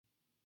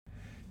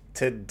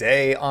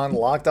Today on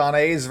Locked On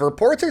A's,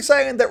 reports are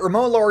saying that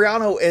Ramon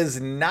Laureano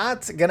is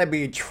not going to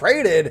be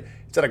traded.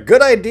 Is that a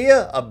good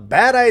idea? A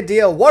bad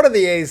idea? What are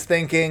the A's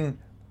thinking?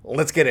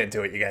 Let's get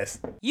into it, you guys.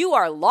 You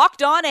are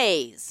Locked On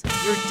A's,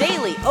 your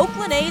daily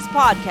Oakland A's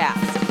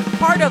podcast.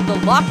 Part of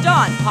the Locked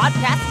On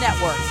Podcast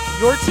Network,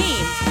 your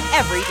team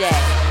every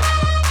day.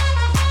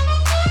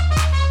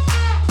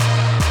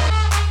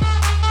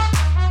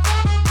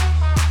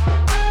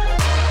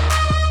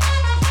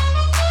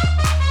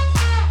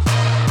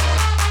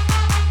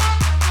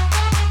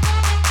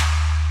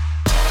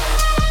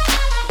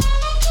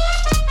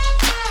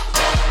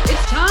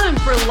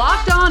 For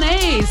Locked On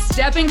A's,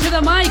 stepping to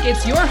the mic,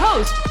 it's your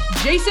host,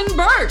 Jason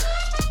Burke.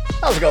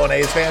 How's it going,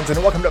 A's fans? And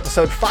welcome to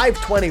episode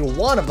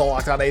 521 of the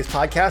Locked On A's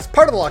podcast,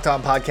 part of the Locked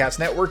On Podcast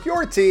Network,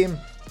 your team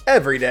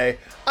every day.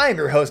 I am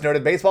your host,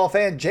 noted baseball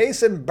fan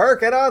Jason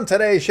Burke, and on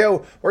today's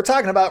show, we're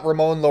talking about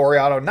Ramon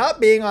Laureano not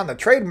being on the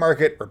trade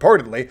market,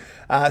 reportedly,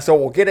 so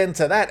we'll get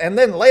into that. And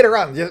then later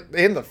on,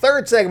 in the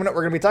third segment,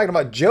 we're going to be talking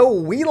about Joe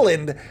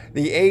Wheeland,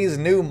 the A's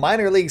new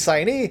minor league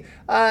signee,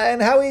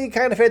 and how he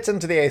kind of fits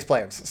into the A's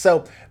plans.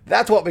 So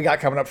that's what we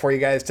got coming up for you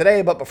guys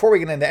today. But before we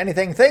get into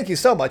anything, thank you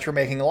so much for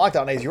making Locked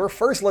On A's your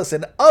first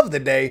listen of the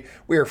day.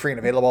 We are free and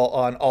available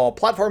on all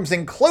platforms,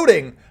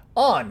 including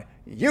on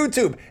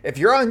YouTube. If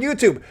you're on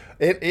YouTube,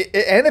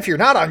 and if you're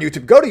not on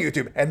YouTube, go to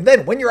YouTube. And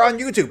then when you're on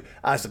YouTube,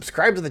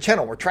 subscribe to the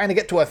channel. We're trying to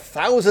get to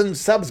 1,000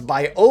 subs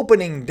by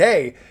opening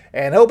day.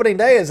 And opening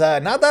day is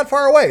not that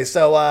far away.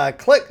 So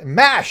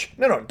mash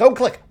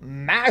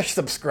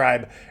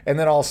subscribe. And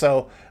then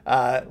also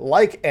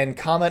like and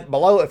comment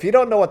below. If you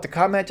don't know what to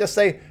comment, just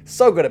say,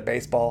 so good at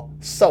baseball,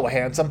 so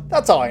handsome.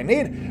 That's all I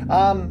need.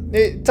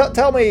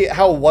 Tell me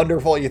how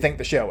wonderful you think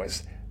the show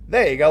is.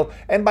 There you go.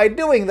 And by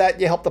doing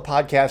that, you help the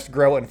podcast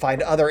grow and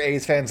find other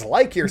A's fans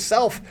like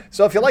yourself.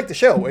 So if you like the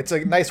show, it's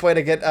a nice way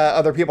to get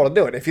other people to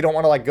do it. If you don't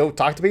want to go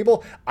talk to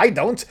people, I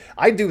don't.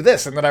 I do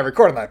this and then I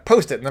record and I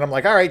post it. And then I'm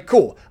like, all right,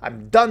 cool.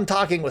 I'm done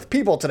talking with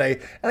people today.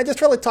 And I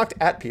just really talked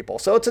at people.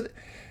 So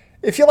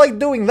if you like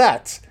doing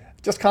that,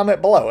 just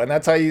comment below. And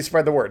that's how you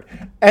spread the word.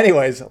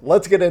 Anyways,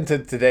 let's get into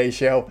today's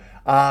show.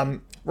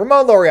 Ramon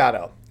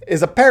Laureano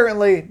is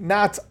apparently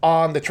not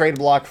on the trade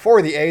block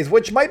for the A's,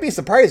 which might be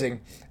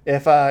surprising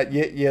if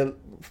you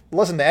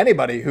listen to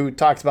anybody who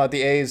talks about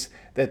the A's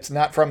that's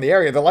not from the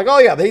area. They're like, oh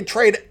yeah, they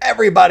trade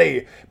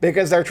everybody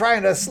because they're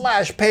trying to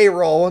slash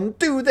payroll and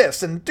do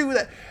this and do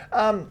that.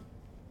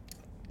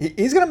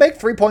 He's going to make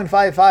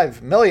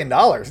 $3.55 million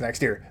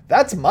next year.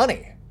 That's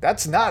money.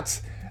 That's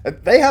nuts.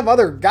 They have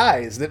other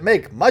guys that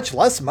make much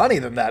less money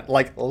than that,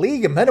 like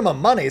league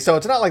minimum money. So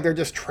it's not like they're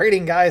just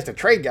trading guys to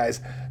trade guys.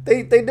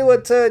 They do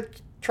it to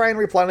try and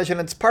replenish, and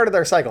it's part of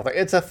their cycle.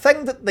 It's a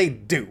thing that they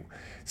do.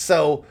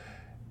 So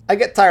I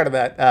get tired of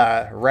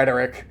that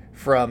rhetoric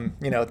from,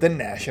 the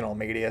national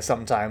media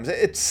sometimes.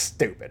 It's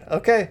stupid,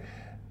 okay?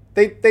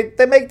 They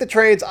make the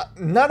trades.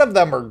 None of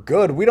them are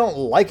good. We don't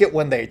like it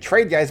when they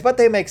trade guys, but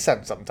they make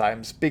sense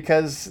sometimes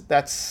because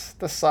that's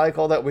the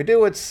cycle that we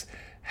do. It's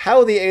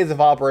how the A's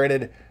have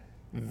operated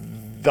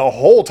the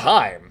whole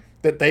time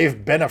that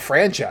they've been a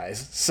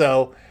franchise.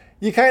 So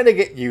you kind of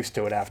get used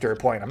to it after a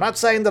point. I'm not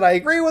saying that I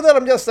agree with it.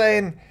 I'm just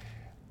saying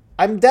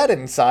I'm dead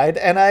inside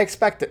and I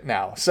expect it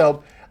now.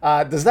 So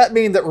does that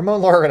mean that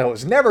Ramon Laureano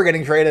is never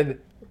getting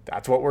traded?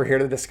 That's what we're here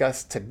to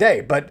discuss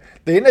today. But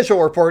the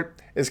initial report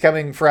is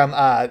coming from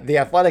The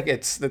Athletic.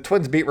 It's the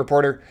Twins beat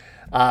reporter.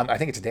 I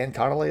think it's Dan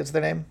Connolly is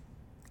their name.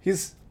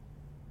 He's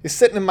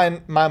sitting in my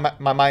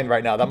mind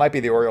right now. That might be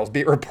the Orioles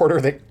beat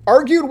reporter. They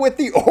argued with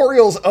the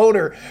Orioles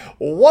owner.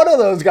 One of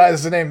those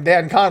guys is named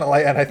Dan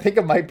Connolly, and I think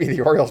it might be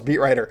the Orioles beat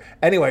writer.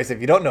 Anyways,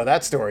 if you don't know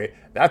that story,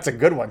 that's a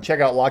good one. Check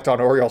out Locked On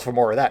Orioles for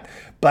more of that.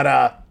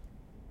 But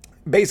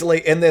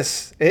basically, in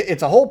this,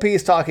 it's a whole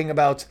piece talking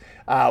about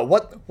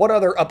what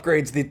other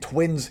upgrades the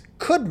Twins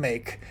could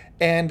make.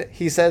 And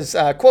he says,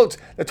 quote,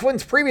 the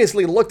Twins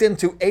previously looked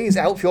into A's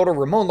outfielder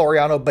Ramon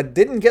Laureano, but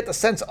didn't get the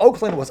sense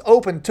Oakland was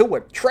open to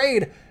a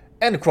trade.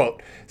 End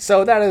quote.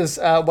 So that is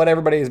what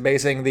everybody is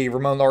basing the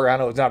Ramon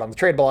Laureano is not on the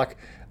trade block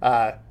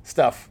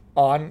stuff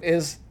on,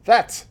 is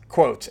that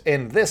quote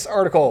in this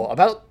article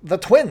about the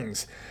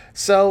Twins.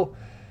 So,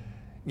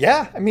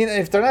 yeah, I mean,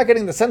 if they're not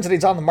getting the sense that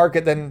he's on the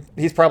market, then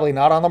he's probably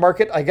not on the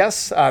market, I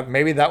guess.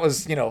 Maybe that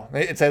was,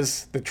 it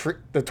says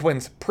the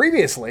Twins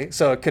previously,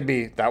 so it could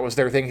be that was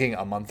their thinking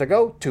a month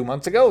ago, 2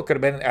 months ago. It could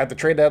have been at the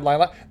trade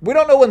deadline. We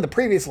don't know when the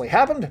previously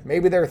happened.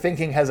 Maybe their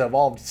thinking has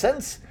evolved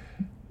since.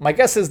 My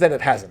guess is that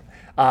it hasn't.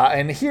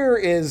 And here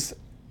is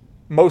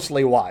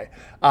mostly why.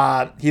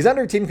 He's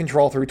under team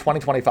control through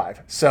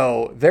 2025.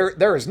 So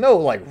there is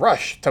no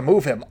rush to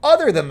move him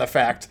other than the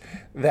fact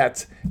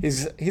that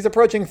he's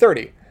approaching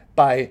 30.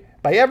 By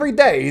every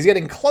day, he's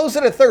getting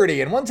closer to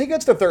 30. And once he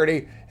gets to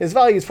 30, his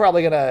value is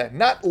probably going to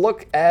not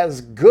look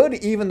as good,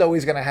 even though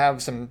he's going to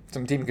have some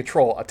team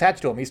control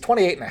attached to him. He's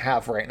 28 and a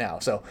half right now.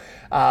 So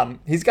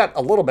he's got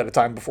a little bit of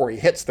time before he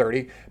hits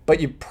 30. But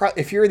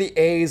if you're the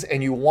A's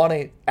and you want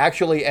to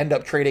actually end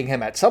up trading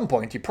him at some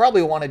point, you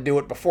probably want to do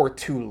it before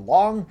too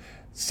long,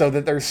 so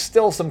that there's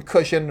still some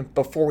cushion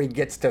before he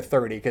gets to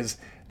 30, because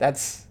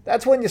that's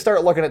when you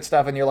start looking at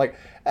stuff and you're like,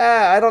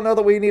 I don't know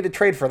that we need to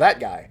trade for that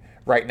guy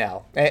right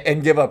now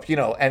and give up,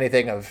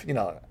 anything of,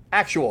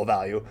 actual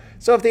value.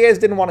 So if the A's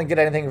didn't want to get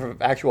anything of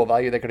actual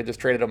value, they could have just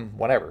traded him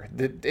whenever.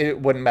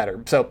 It wouldn't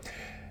matter. So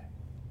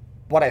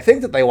what I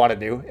think that they want to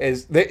do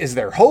is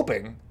they're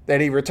hoping that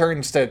he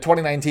returns to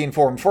 2019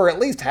 form for at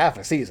least half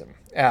a season.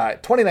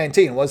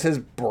 2019 was his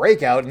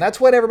breakout, and that's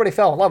when everybody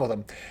fell in love with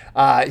him.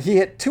 He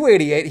hit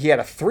 288. He had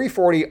a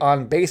 340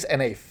 on base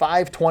and a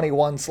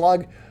 521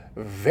 slug.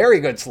 Very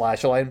good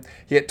slash line.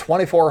 He hit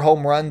 24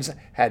 home runs,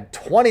 had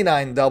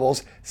 29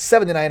 doubles,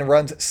 79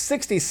 runs,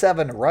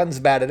 67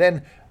 runs batted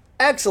in.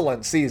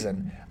 Excellent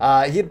season.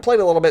 He had played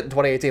a little bit in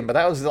 2018, but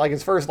that was like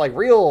his first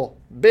real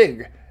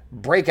big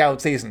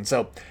breakout season.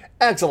 So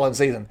excellent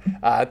season.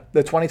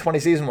 The 2020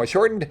 season was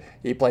shortened.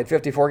 He played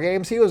 54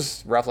 games. He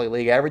was roughly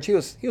league average. He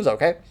was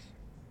okay.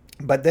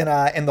 But then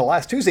in the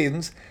last two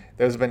seasons,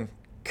 there's been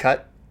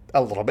cut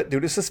a little bit due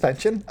to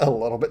suspension, a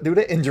little bit due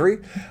to injury.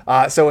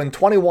 So in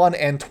 21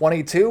 and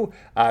 22,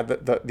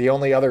 the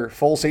only other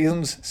full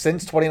seasons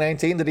since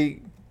 2019 that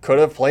he could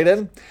have played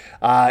in,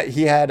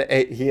 he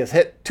has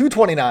hit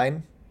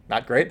 229,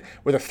 not great,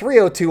 with a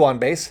 302 on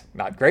base,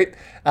 not great.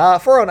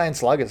 409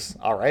 slug is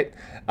all right.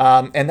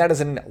 And that is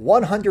in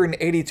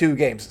 182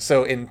 games.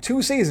 So in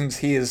 2 seasons,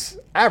 he has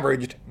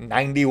averaged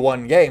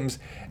 91 games.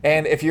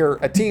 And if you're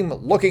a team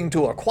looking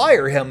to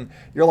acquire him,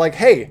 you're like,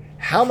 hey,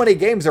 how many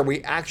games are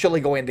we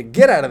actually going to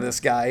get out of this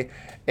guy?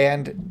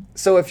 And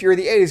so if you're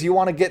the A's, you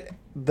want to get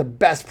the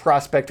best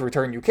prospect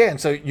return you can.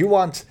 So you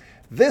want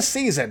this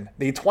season,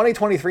 the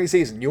 2023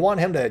 season, you want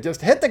him to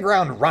just hit the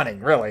ground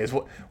running, really, is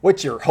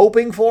what you're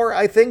hoping for,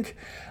 I think.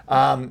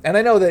 And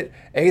I know that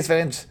A's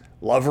fans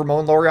love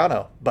Ramon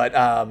Laureano, but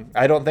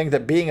I don't think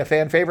that being a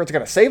fan favorite is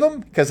going to save him,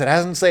 because it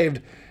hasn't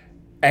saved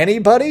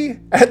anybody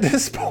at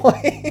this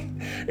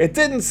point. It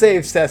didn't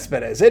save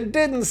Cespedes. It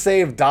didn't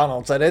save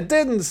Donaldson. It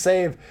didn't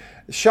save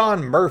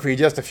Sean Murphy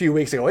just a few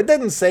weeks ago. It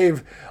didn't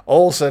save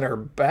Olsen or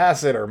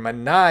Bassett or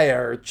Manaea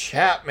or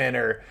Chapman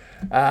or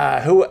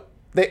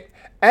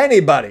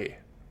anybody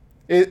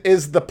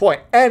is the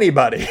point.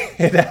 Anybody.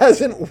 It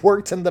hasn't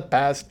worked in the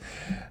past.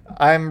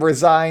 I'm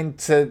resigned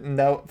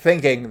to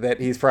thinking that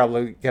he's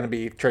probably going to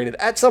be traded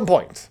at some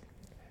point.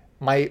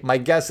 My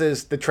guess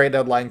is the trade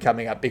deadline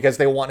coming up, because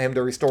they want him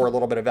to restore a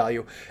little bit of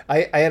value.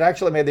 I had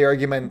actually made the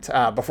argument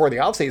before the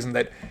offseason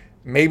that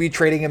maybe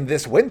trading him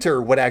this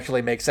winter would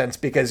actually make sense,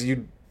 because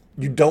you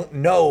don't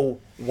know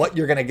what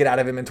you're going to get out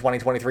of him in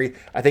 2023.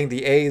 I think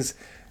the A's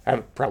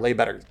have probably a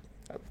better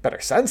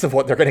sense of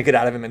what they're going to get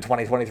out of him in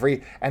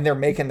 2023, and they're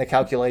making the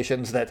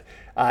calculations that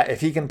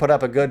if he can put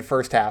up a good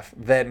first half,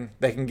 then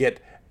they can get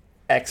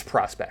X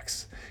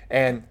prospects.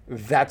 And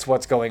that's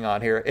what's going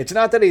on here. It's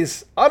not that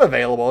he's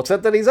unavailable, it's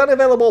that he's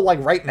unavailable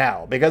right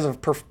now because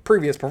of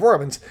previous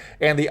performance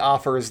and the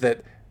offers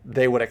that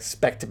they would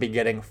expect to be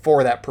getting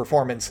for that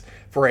performance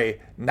for a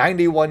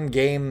 91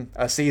 game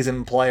a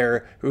season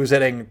player who's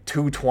hitting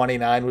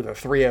 229 with a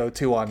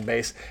 302 on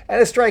base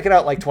and is striking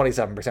out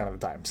 27% of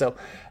the time. So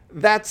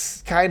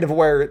that's kind of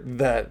where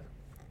the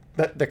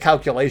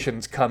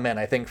calculations come in,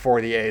 I think,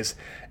 for the A's.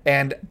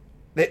 And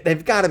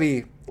they've got to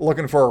be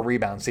looking for a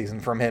rebound season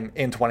from him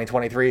in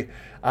 2023.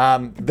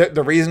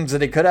 The reasons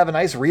that he could have a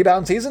nice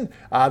rebound season,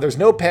 there's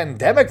no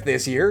pandemic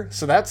this year,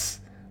 so that's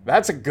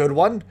a good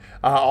one.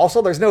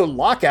 Also, there's no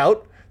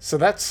lockout, so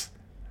that's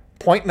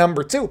point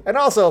number 2. And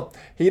also,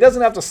 he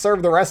doesn't have to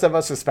serve the rest of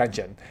a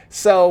suspension.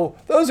 So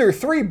those are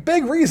 3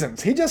 big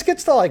reasons. He just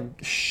gets to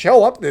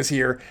show up this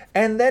year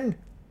and then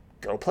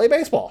go play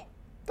baseball.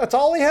 That's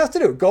all he has to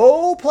do.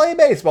 Go play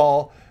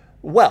baseball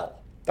well.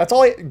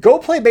 Go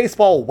play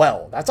baseball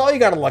well. That's all you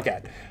got to look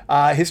at.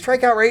 His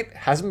strikeout rate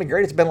hasn't been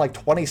great. It's been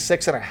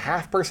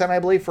 26.5%, I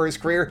believe, for his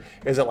career.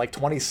 Is it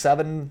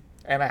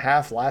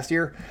 27.5% last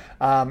year?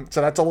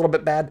 So that's a little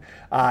bit bad.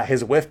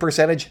 His whiff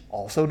percentage,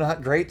 also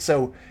not great.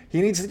 So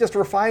he needs to just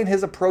refine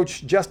his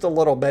approach just a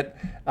little bit.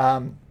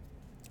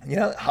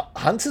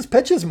 Hunts his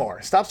pitches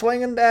more. Stop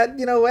swinging at,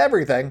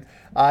 everything.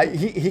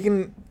 He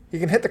can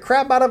hit the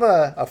crap out of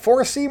a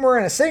four-seamer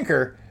and a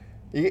sinker.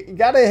 You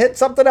got to hit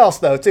something else,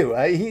 though, too.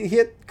 He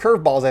hit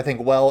curveballs, I think,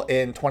 well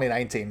in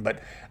 2019. But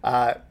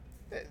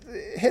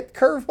hit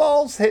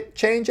curveballs, hit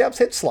changeups,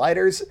 hit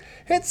sliders,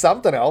 hit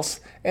something else,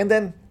 and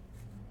then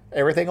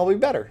everything will be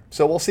better.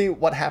 So we'll see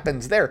what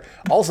happens there.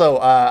 Also,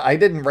 I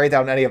didn't write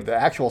down any of the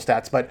actual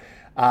stats, but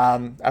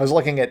I was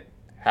looking at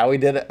how he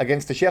did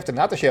against the shift and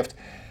not the shift.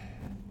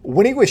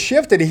 When he was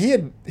shifted, he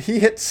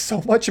hit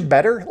so much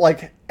better.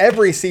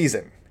 Every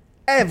season,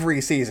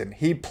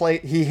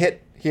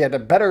 he had a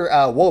better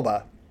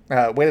WOBA,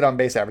 weighted on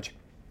base average,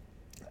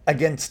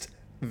 against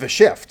the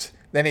shift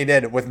than he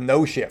did with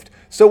no shift.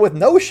 So with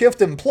no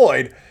shift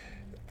employed,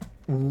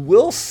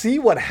 we'll see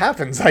what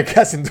happens, I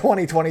guess, in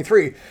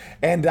 2023.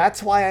 And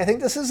that's why I think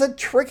this is a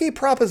tricky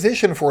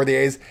proposition for the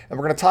A's. And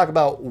we're going to talk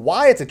about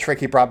why it's a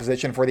tricky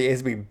proposition for the A's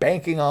to be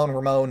banking on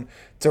Ramon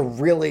to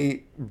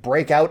really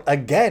break out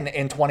again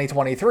in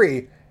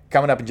 2023,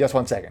 coming up in just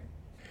 1 second.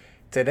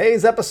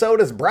 Today's episode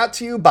is brought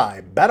to you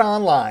by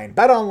BetOnline.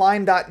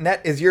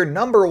 BetOnline.net is your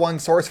number one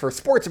source for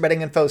sports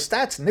betting info,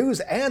 stats, news,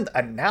 and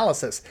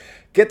analysis.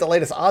 Get the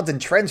latest odds and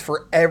trends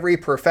for every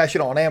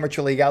professional and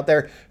amateur league out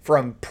there,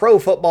 from pro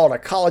football to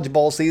college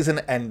bowl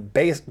season and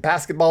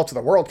basketball to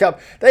the World Cup.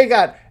 They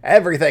got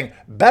everything.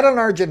 Bet on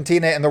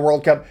Argentina in the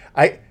World Cup.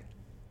 I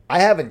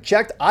haven't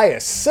checked. I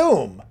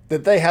assume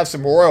that they have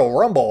some Royal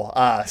Rumble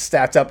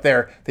stats up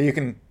there that you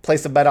can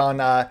place a bet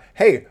on.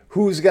 Hey,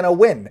 who's going to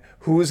win?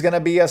 Who's going to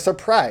be a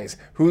surprise?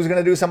 Who's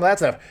going to do some of that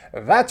stuff?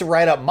 That's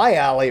right up my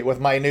alley with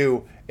my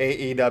new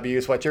AEW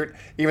sweatshirt.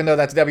 Even though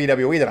that's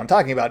WWE that I'm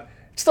talking about,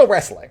 it's still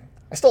wrestling.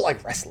 I still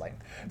like wrestling.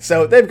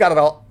 So they've got it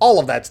all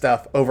of that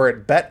stuff over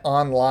at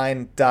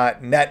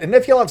betonline.net. And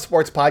if you love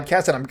sports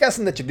podcasts, and I'm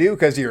guessing that you do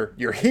because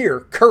you're here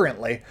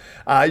currently,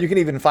 you can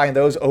even find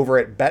those over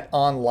at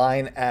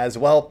BetOnline as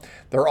well.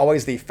 They're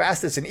always the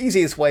fastest and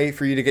easiest way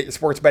for you to get your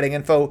sports betting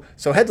info.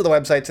 So head to the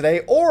website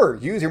today or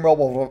use your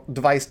mobile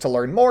device to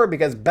learn more,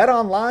 because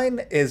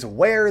BetOnline is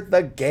where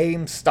the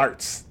game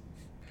starts.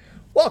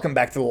 Welcome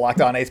back to the Locked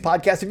On A's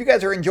podcast. If you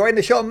guys are enjoying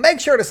the show, make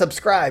sure to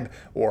subscribe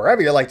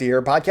wherever you like to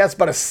hear podcasts,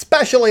 but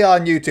especially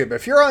on YouTube.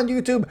 If you're on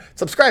YouTube,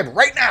 subscribe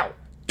right now.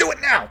 Do it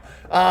now.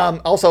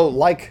 Also,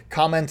 like,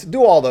 comment,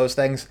 do all those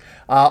things.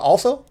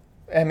 Also,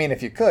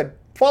 if you could,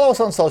 follow us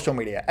on social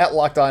media at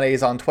Locked On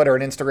A's on Twitter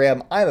and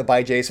Instagram. I'm at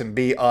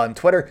 @JasonB on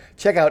Twitter.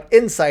 Check out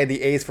Inside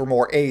the A's for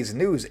more A's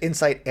news,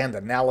 insight, and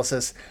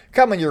analysis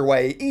coming your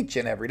way each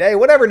and every day.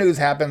 Whatever news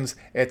happens,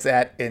 it's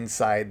at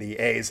Inside the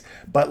A's.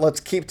 But let's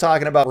keep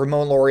talking about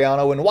Ramon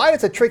Laureano and why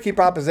it's a tricky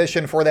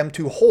proposition for them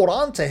to hold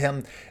on to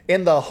him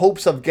in the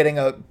hopes of getting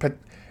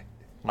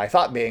my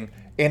thought being,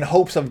 in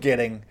hopes of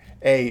getting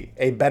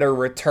a better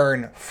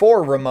return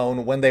for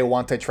Ramon when they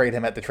want to trade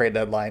him at the trade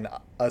deadline,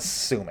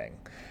 assuming.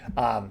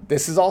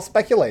 This is all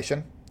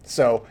speculation,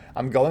 so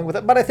I'm going with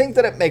it, but I think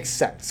that it makes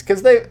sense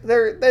because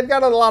they've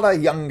got a lot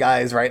of young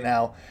guys right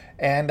now,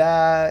 and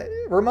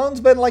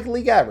Ramon's been like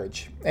league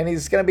average, and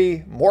he's going to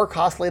be more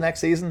costly next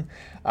season.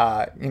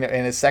 In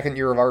his second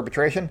year of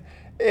arbitration,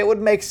 it would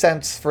make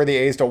sense for the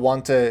A's to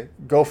want to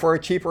go for a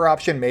cheaper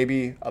option,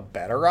 maybe a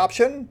better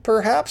option,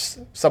 perhaps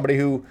somebody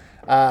who.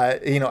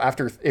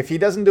 If he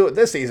doesn't do it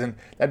this season,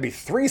 that'd be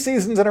 3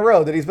 seasons in a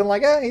row that he's been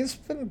like, he's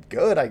been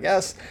good, I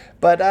guess.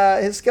 But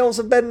his skills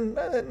have been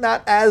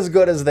not as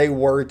good as they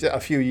were a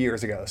few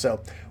years ago.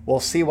 So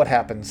we'll see what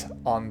happens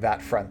on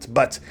that front.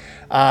 But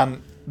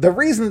the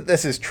reason that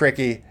this is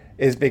tricky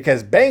is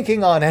because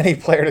banking on any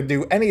player to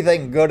do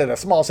anything good at a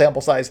small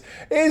sample size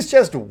is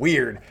just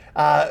weird.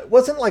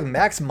 Wasn't like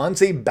Max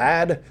Muncy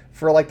bad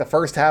for like the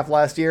first half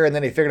last year, and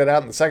then he figured it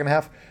out in the second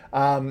half?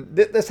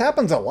 This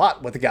happens a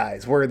lot with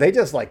guys where they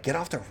just like get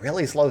off to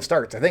really slow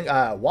starts. I think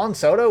Juan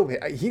Soto,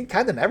 he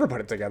kind of never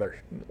put it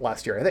together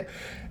last year. I think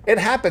it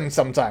happens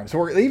sometimes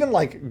where even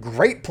like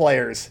great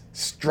players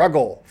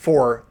struggle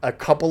for a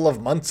couple of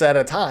months at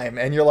a time,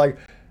 and you're like,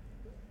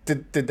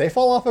 did they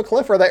fall off a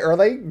cliff? Are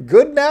they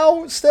good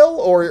now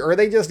still, or are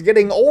they just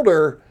getting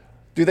older?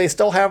 Do they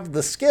still have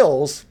the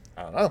skills?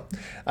 I don't know.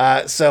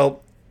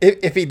 So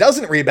if he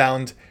doesn't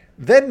rebound,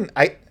 then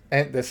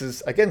and this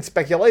is, again,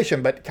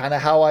 speculation, but kind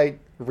of how I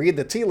read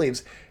the tea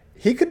leaves,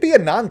 he could be a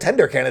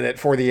non-tender candidate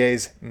for the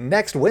A's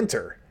next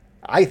winter,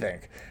 I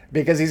think,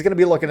 because he's going to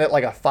be looking at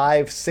like a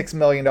 $5-6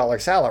 million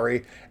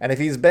salary. And if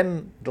he's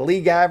been the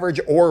league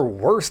average or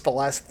worse the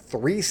last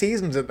 3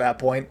 seasons at that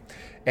point,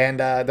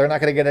 and they're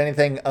not going to get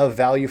anything of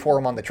value for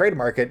him on the trade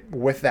market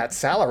with that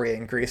salary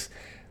increase,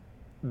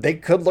 they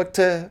could look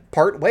to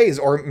part ways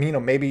or,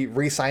 maybe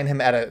re-sign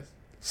him at a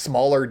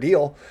smaller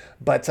deal.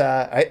 But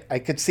I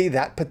could see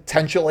that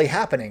potentially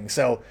happening.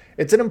 So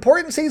it's an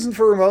important season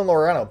for Ramon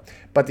Laureano.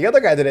 But the other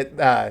guy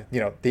that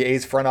the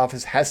A's front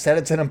office has said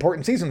it's an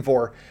important season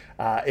for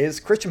is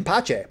Cristian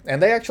Pache.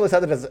 And they actually said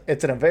that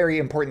it's a very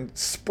important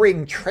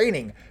spring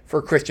training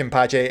for Cristian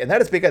Pache. And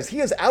that is because he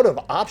is out of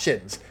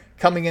options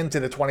coming into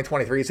the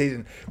 2023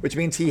 season, which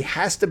means he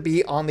has to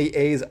be on the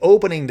A's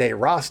opening day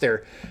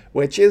roster,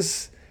 which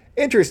is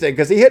interesting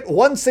because he hit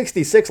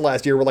 166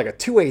 last year with like a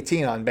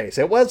 218 on base.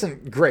 It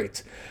wasn't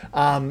great.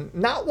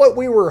 Not what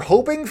we were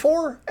hoping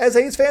for as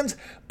A's fans,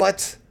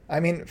 but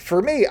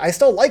for me, I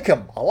still like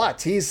him a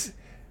lot. He's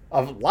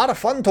a lot of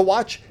fun to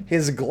watch.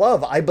 His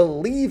glove, I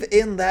believe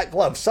in that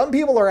glove. Some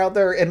people are out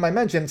there in my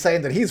mention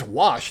saying that he's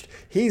washed.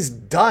 He's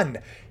done.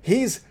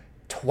 He's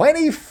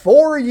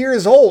 24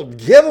 years old.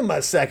 Give him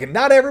a second.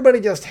 Not everybody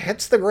just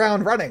hits the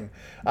ground running.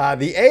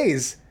 The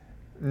A's,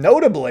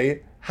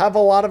 notably, have a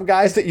lot of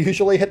guys that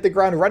usually hit the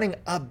ground running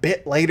a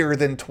bit later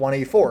than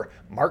 24.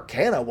 Mark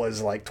Canha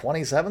was like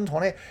 27,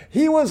 20.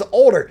 He was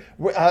older.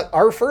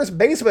 Our first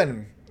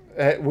baseman,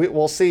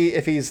 we'll see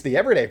if he's the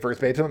everyday first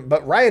baseman,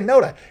 but Ryan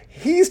Noda,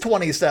 he's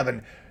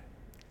 27.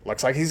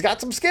 Looks like he's got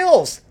some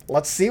skills.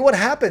 Let's see what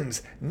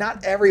happens.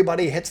 Not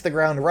everybody hits the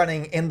ground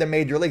running in the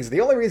major leagues. The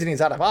only reason he's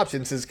out of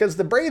options is because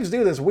the Braves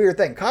do this weird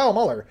thing. Kyle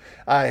Muller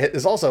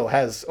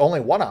has only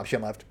one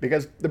option left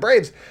because the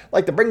Braves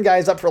like to bring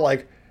guys up for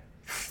like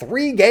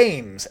 3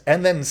 games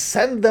and then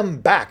send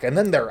them back, and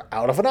then they're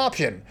out of an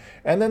option,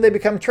 and then they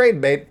become trade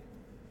bait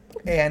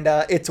And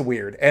it's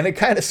weird. And it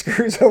kind of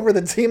screws over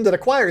the team that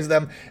acquires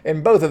them.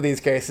 In both of these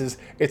cases,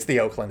 it's the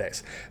Oakland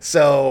A's.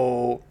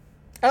 So,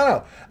 I don't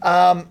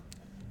know.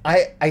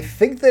 I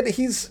think that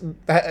he's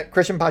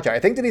Christian Pache. I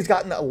think that he's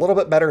gotten a little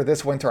bit better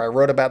this winter. I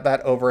wrote about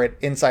that over at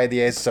Inside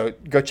the A's, so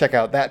go check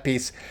out that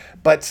piece.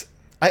 But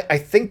I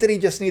think that he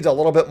just needs a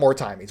little bit more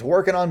time. He's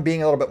working on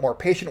being a little bit more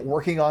patient,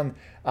 working on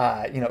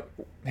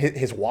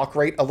his walk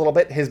rate a little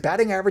bit. His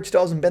batting average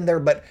still hasn't been there,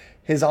 but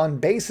his on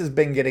base has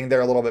been getting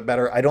there a little bit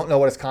better. I don't know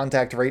what his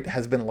contact rate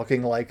has been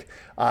looking like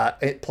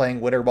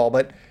playing winter ball,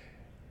 but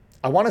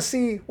I want to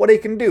see what he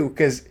can do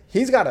because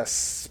he's got a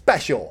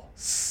special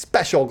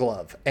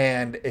glove.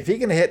 And if he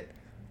can hit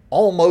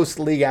almost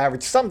league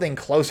average, something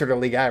closer to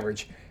league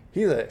average,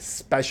 he's a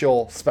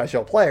special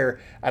player.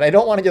 And I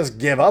don't want to just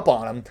give up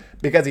on him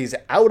because he's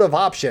out of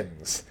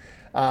options.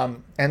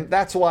 And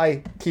that's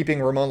why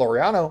keeping Ramon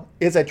Laureano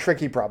is a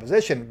tricky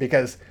proposition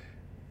because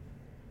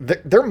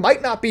there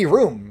might not be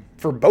room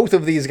for both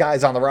of these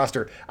guys on the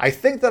roster. I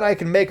think that I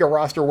can make a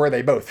roster where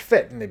they both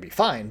fit and they'd be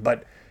fine,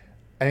 but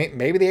I mean,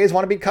 maybe the A's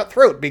want to be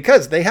cutthroat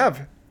because they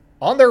have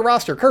on their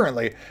roster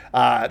currently,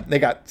 they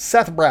got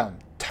Seth Brown,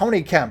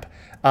 Tony Kemp,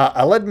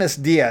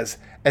 Aledmus Diaz,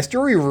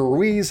 Esteury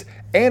Ruiz,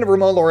 and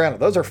Ramon Laureano.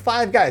 Those are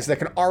 5 guys that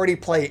can already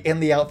play in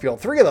the outfield.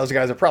 3 of those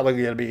guys are probably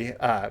going to be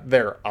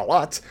there a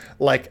lot,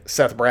 like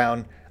Seth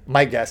Brown.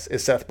 My guess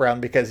is Seth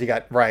Brown because you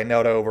got Ryan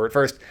Noda over at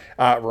first,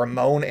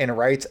 Ramon in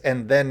right,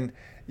 and then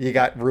you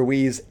got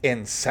Ruiz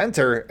in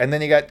center, and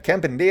then you got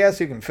Kemp and Diaz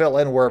who can fill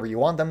in wherever you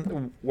want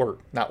them, or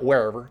not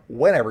wherever,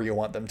 whenever you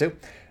want them to.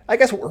 I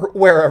guess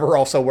wherever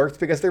also works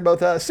because they're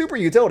both super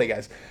utility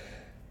guys.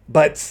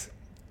 But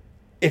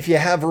if you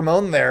have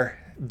Ramon there,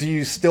 do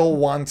you still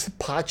want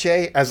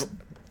Pache as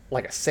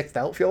like a 6th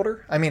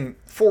outfielder? I mean,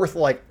 4th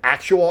like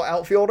actual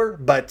outfielder,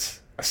 but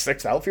a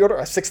 6th outfielder,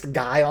 a 6th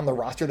guy on the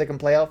roster that can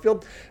play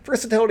outfield.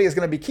 Versatility is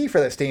going to be key for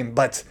this team,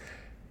 but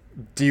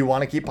do you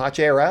want to keep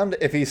Pache around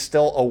if he's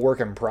still a work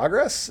in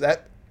progress?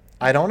 That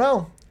I don't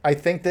know. I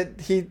think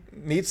that he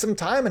needs some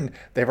time, and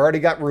they've already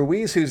got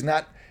Ruiz, who's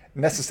not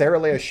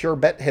necessarily a sure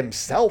bet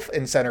himself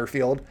in center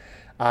field.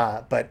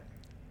 But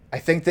I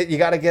think that you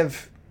got to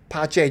give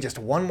Pache just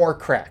one more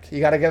crack.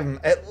 You got to give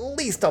him at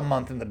least a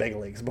month in the big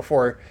leagues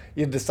before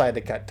you decide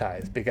to cut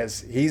ties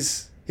because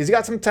he's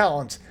got some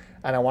talent,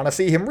 and I want to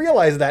see him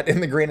realize that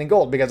in the green and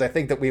gold because I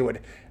think that we would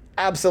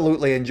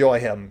absolutely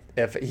enjoy him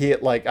if he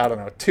hit like, I don't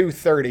know,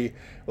 230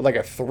 with like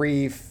a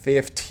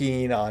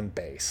 315 on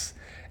base.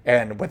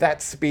 And with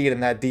that speed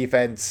and that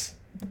defense,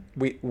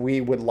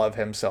 we would love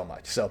him so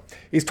much. So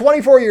he's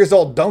 24 years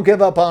old. Don't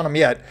give up on him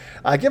yet.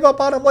 Give up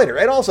on him later.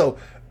 And also,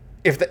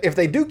 if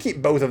they do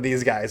keep both of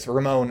these guys,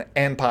 Ramon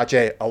and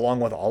Pache, along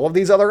with all of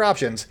these other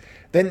options,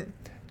 then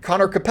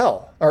Connor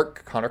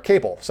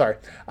Capel, sorry.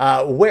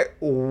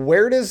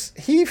 Where does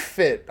he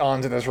fit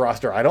onto this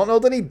roster? I don't know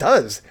that he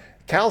does.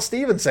 Cal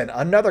Stevenson,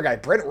 another guy.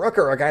 Brent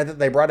Rooker, a guy that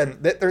they brought in.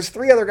 There's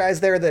 3 other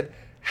guys there that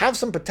have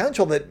some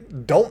potential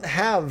that don't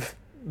have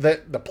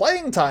the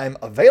playing time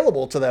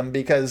available to them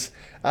because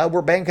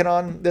we're banking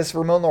on this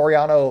Ramon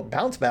Laureano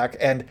bounce back.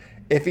 And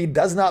if he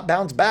does not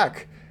bounce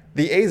back,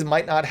 the A's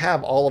might not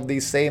have all of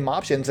these same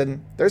options.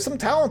 And there's some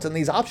talent in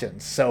these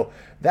options. So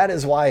that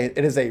is why it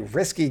is a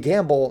risky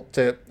gamble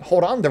to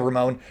hold on to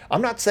Ramon.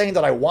 I'm not saying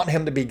that I want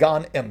him to be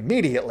gone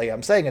immediately.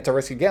 I'm saying it's a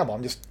risky gamble.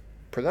 I'm just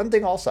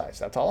presenting all sides.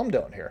 That's all I'm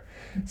doing here.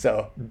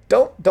 So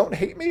don't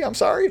hate me. I'm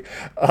sorry.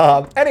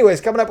 Anyways,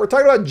 coming up, we're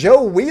talking about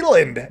Joe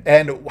Wheeland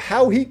and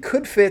how he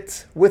could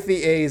fit with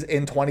the A's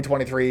in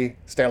 2023.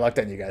 Stay locked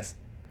in, you guys.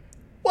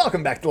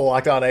 Welcome back to the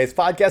Locked On A's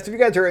podcast. If you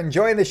guys are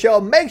enjoying the show,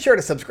 make sure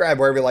to subscribe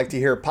wherever you like to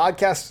hear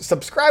podcasts.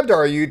 Subscribe to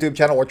our YouTube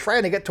channel. We're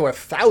trying to get to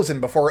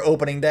 1,000 before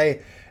opening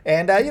day.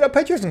 And,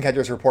 pitchers and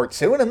catchers report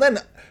soon. And then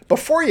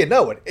before you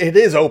know it, it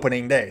is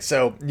opening day.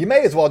 So you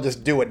may as well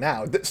just do it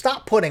now.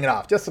 Stop putting it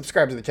off. Just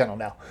subscribe to the channel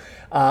now.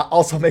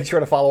 Also, make sure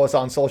to follow us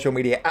on social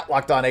media at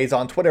Locked On A's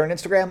on Twitter and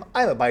Instagram.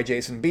 I'm at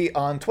ByJasonB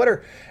on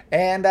Twitter.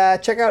 And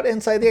check out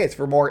Inside the A's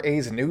for more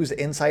A's news,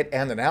 insight,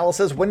 and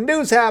analysis. When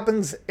news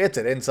happens, it's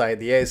at Inside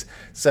the A's.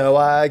 So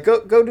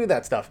go do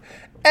that stuff.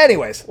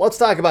 Anyways, let's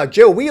talk about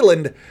Joe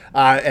Wheeland,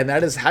 and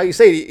that is how you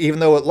say it, even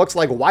though it looks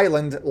like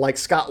Weiland, like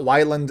Scott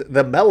Weiland,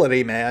 the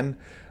Melody Man,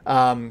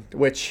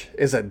 which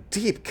is a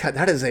deep cut.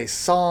 That is a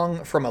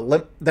song from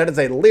that is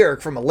a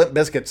lyric from a Limp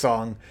Bizkit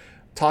song,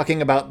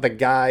 talking about the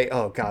guy.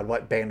 Oh God,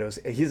 what band was?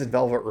 He's in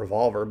Velvet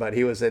Revolver, but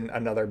he was in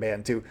another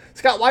band too.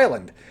 Scott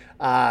Weiland.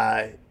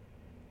 I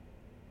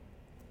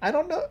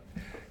don't know.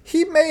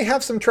 He may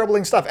have some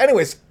troubling stuff.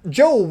 Anyways,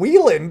 Joe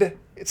Wheeland.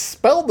 It's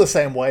spelled the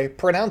same way,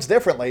 pronounced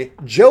differently.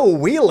 Joe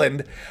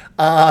Wheeland.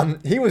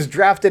 He was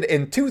drafted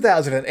in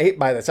 2008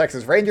 by the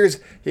Texas Rangers.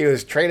 He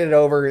was traded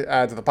over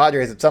to the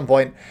Padres at some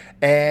point,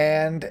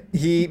 and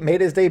he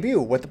made his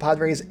debut with the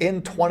Padres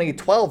in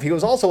 2012. He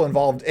was also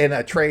involved in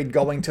a trade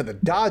going to the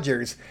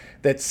Dodgers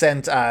that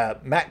sent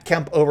Matt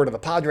Kemp over to the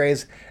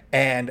Padres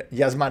and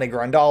Yasmani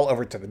Grandal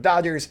over to the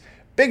Dodgers.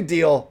 Big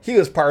deal. He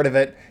was part of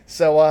it.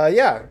 So,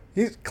 yeah,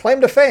 he's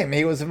claim to fame.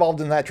 He was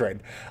involved in that trade.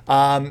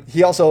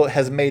 He also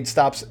has made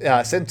stops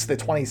since the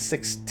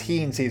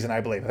 2016 season,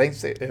 I believe. I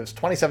think it was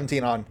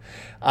 2017 on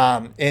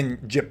in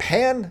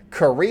Japan,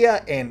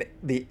 Korea, and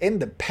the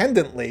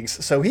independent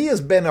leagues. So he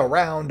has been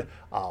around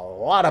a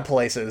lot of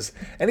places,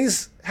 and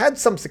he's had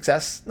some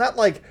success. Not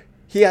like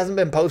he hasn't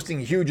been posting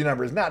huge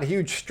numbers, not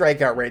huge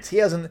strikeout rates. He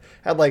hasn't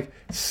had like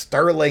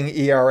sterling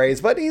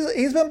ERAs, but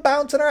he's been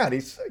bouncing around.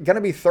 He's going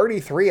to be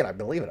 33, and I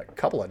believe in a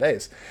couple of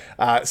days.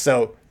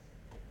 So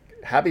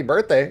happy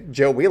birthday,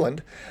 Joe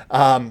Wieland.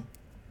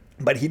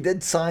 But he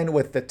did sign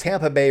with the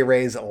Tampa Bay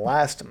Rays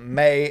last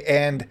May,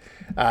 and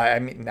I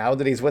mean, now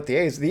that he's with the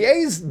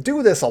A's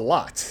do this a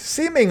lot,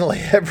 seemingly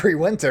every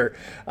winter,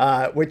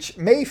 which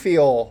may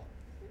feel...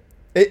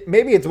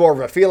 maybe it's more of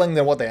a feeling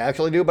than what they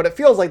actually do, but it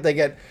feels like they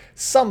get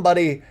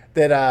somebody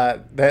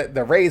that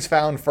the Rays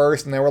found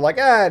first, and they were like,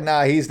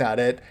 nah, he's not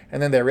it.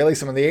 And then they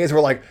released him, and the A's were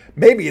like,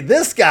 maybe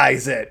this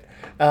guy's it.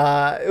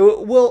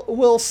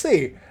 We'll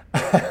see.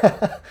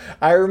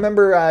 I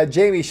remember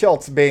Jamie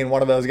Schultz being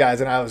one of those guys,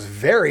 and I was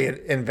very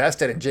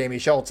invested in Jamie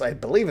Schultz, I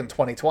believe in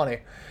 2020.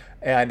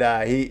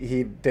 And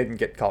he didn't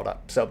get called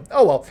up. So,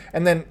 oh well.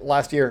 And then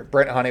last year,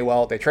 Brent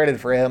Honeywell, they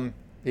traded for him.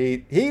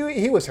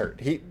 He was hurt.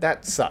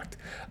 That sucked.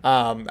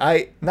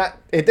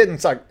 It didn't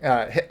suck.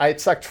 It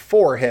sucked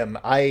for him.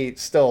 I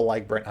still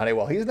like Brent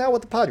Honeywell. He's now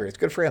with the Padres.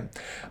 Good for him.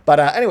 But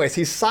anyways,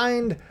 he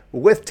signed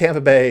with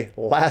Tampa Bay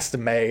last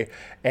May,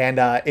 and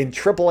in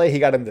AAA he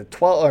got into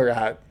 12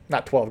 or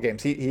not 12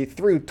 games. He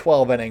threw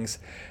 12 innings.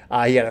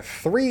 He had a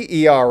 3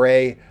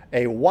 ERA,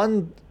 a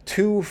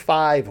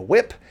 1.25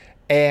 WHIP.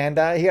 And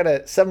he had a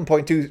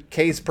 7.2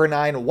 Ks per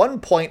 9,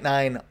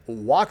 1.9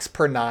 walks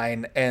per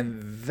 9,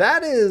 and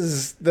that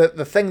is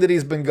the thing that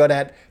he's been good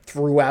at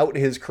throughout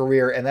his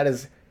career, and that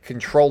is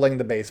controlling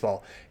the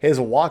baseball. His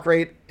walk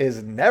rate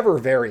is never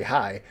very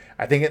high.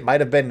 I think it might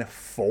have been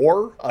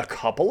 4 a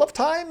couple of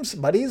times,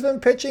 but he's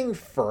been pitching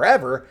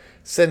forever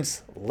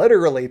since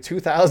literally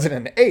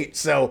 2008.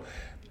 So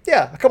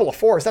yeah, a couple of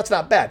 4s, that's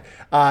not bad.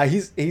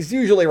 He's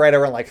usually right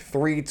around like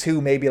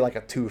 3.2, maybe like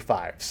a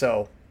 2.5.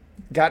 So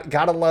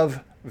gotta love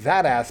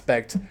that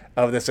aspect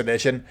of this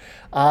edition.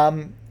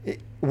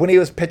 When he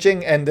was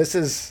pitching, and this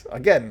is,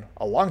 again,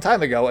 a long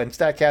time ago, and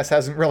StatCast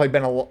hasn't really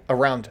been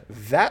around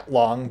that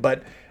long,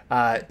 but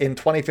in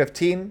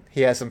 2015,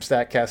 he has some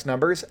StatCast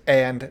numbers,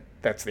 and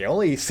that's the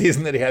only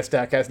season that he has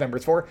StatCast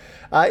numbers for.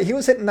 He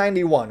was hitting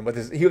 91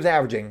 he was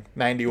averaging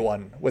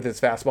 91 with his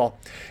fastball.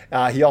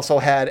 He also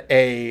had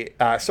a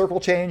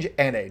circle change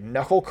and a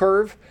knuckle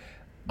curve.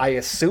 I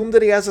assume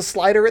that he has a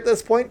slider at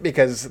this point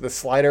because the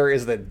slider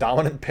is the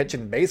dominant pitch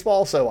in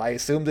baseball, so I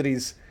assume that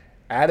he's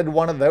added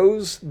one of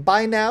those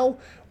by now.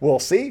 We'll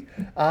see.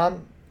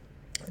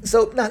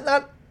 So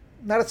not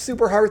a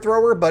super hard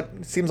thrower,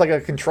 but seems like a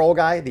control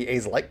guy. The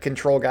A's like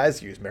control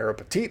guys. Yusmeiro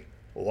Petit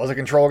was a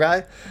control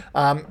guy.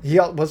 He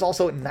was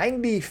also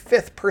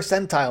 95th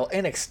percentile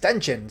in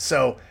extension,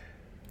 so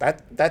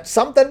that's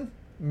something.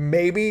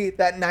 Maybe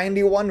that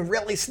 91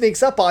 really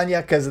sneaks up on you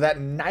because of that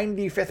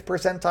 95th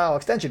percentile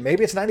extension.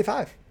 Maybe it's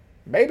 95.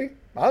 Maybe.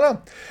 I don't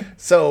know.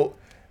 So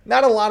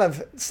not a lot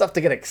of stuff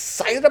to get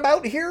excited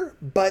about here,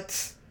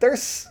 but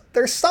there's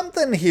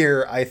something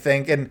here, I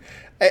think. And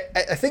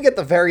I think at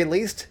the very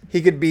least,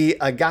 he could be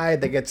a guy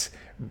that gets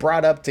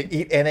brought up to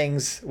eat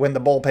innings when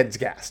the bullpen's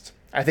gassed.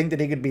 I think that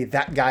he could be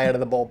that guy out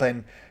of the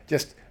bullpen.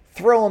 Just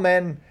throw him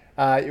in.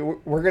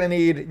 We're going to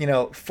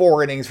need,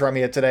 4 innings from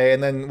you today,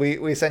 and then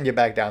we send you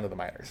back down to the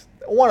minors.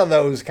 One of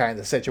those kinds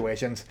of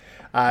situations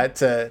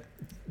to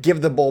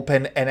give the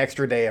bullpen an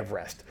extra day of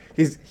rest.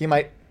 He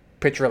might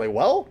pitch really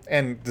well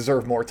and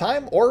deserve more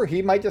time, or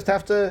he might just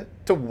have to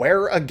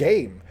wear a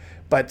game.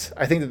 But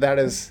I think that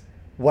is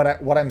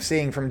what I'm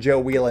seeing from Joe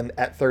Wieland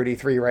at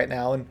 33 right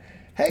now. And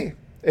hey,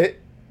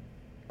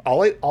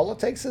 all it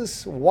takes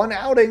is one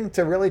outing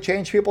to really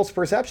change people's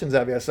perceptions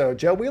of you. So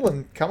Joe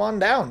Wieland, come on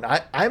down.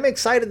 I'm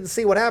excited to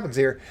see what happens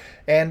here.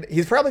 And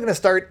he's probably going to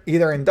start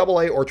either in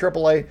AA or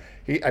AAA.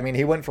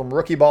 He went from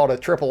rookie ball to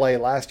AAA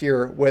last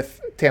year with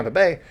Tampa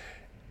Bay.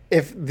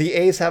 If the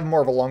A's have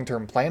more of a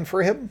long-term plan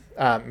for him,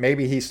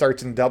 maybe he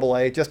starts in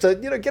AA just to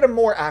get him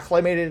more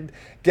acclimated,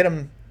 get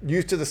him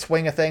used to the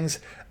swing of things.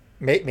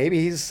 Maybe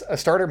he's a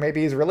starter,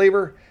 maybe he's a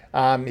reliever.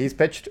 He's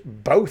pitched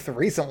both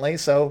recently,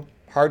 so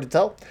hard to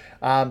tell.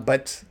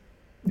 But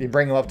you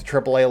bring him up to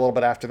AAA a little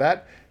bit after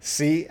that,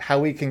 see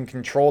how he can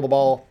control the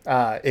ball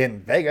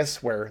in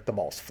Vegas where the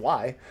balls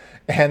fly,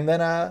 and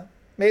then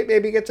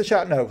maybe he gets a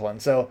shot in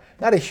Oakland. So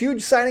not a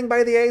huge signing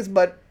by the A's,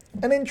 but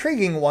an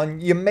intriguing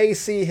one. You may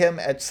see him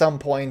at some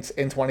point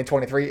in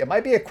 2023. It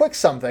might be a quick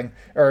something,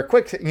 or a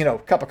quick,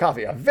 cup of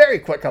coffee, a very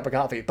quick cup of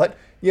coffee, but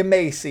you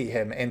may see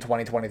him in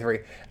 2023.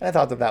 And I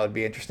thought that would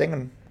be interesting,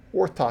 and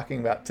worth talking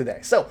about today.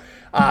 So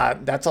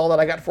that's all that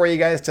I got for you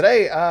guys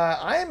today.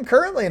 I am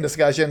currently in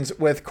discussions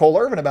with Cole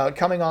Irvin about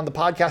coming on the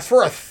podcast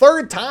for a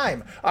third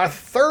time, a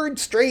third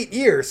straight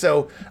year.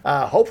 So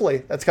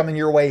hopefully that's coming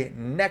your way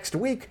next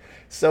week.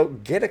 So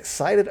get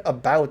excited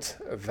about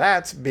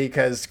that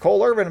because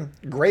Cole Irvin,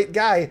 great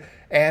guy.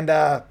 And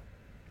I'm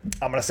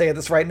going to say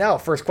this right now.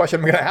 First question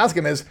I'm going to ask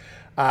him is,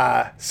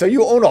 so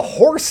you own a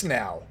horse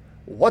now.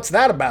 What's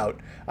that about?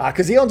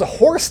 Because he owns a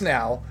horse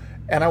now,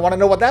 and I want to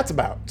know what that's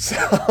about. So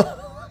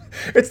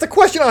it's the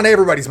question on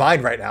everybody's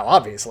mind right now,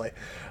 obviously.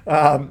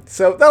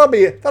 So that'll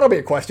be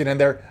a question in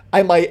there.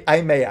 I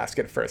may ask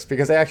it first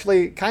because I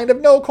actually kind of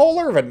know Cole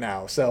Irvin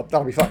now, so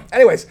that'll be fun.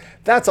 Anyways,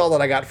 that's all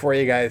that I got for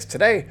you guys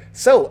today.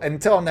 So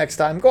until next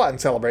time, go out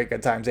and celebrate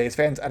good times, A's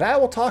fans, and I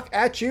will talk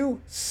at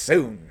you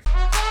soon.